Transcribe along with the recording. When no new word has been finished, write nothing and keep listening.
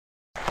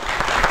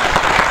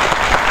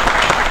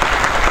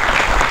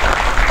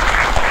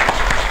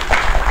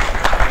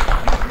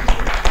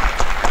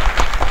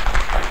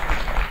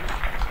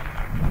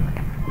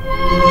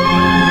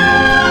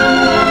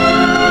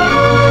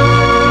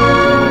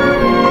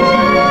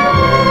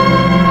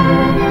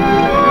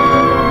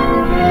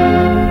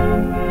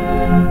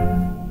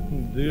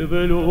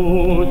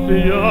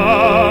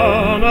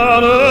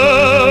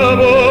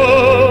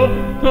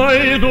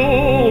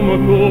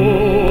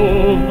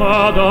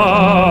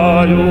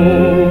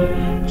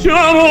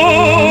чому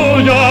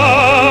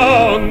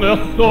я не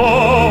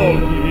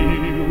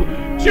хотів,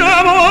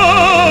 чому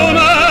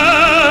не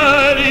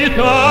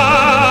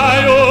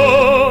літаю,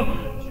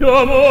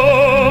 чому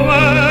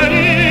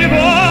мені,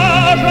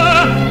 Боже,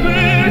 ти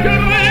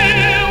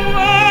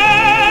крила,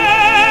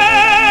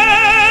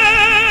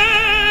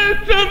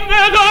 чи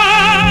не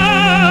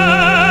дав,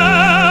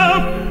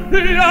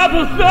 я б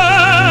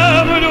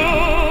землю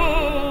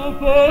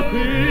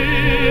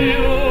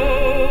покинув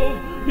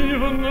і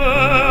в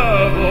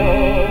небо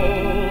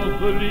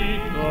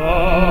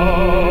злітав.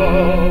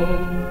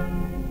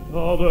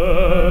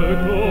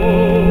 Далеко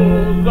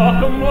за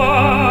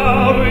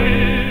хмари,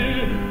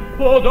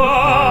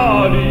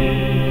 подалі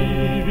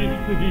від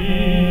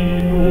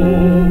світу,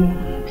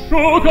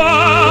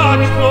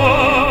 шукать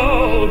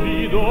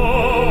собі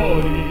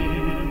долі,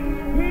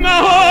 на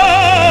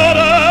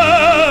горе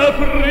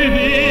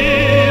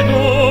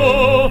привіду,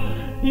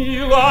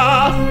 і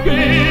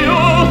ласки у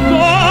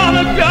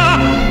сонця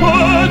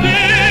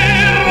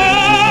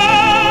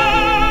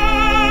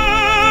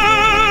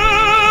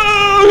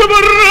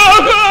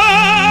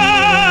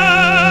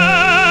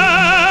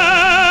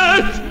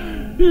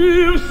і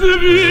в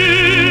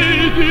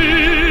світі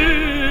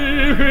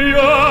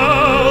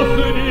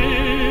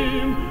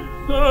яснім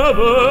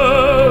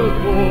себе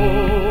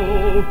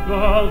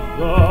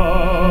показав.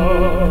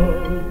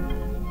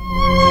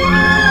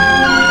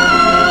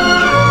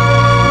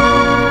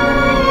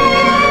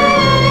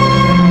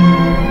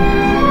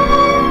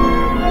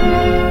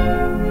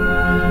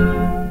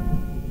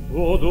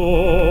 По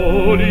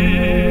долі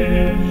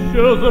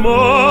ще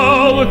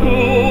змалку,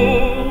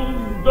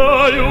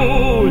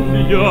 здаюсь,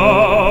 я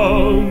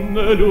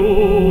не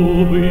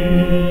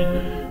любить,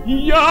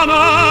 я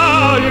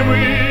наймит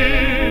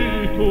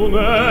у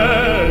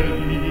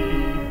небі,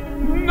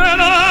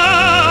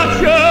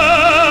 неначе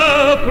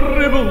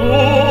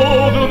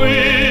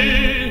приблудний,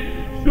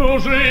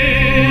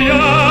 чужий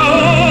я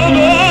у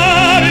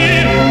долі,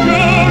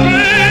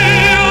 чужий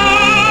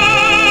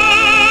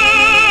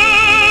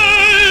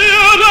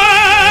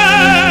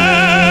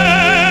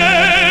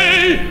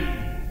людей,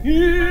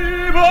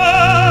 ібо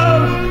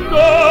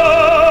що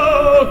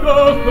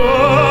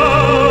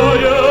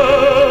кохає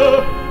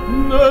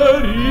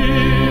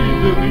нерідних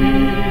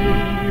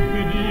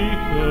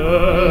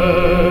дітей,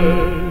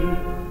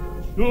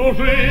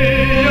 чужих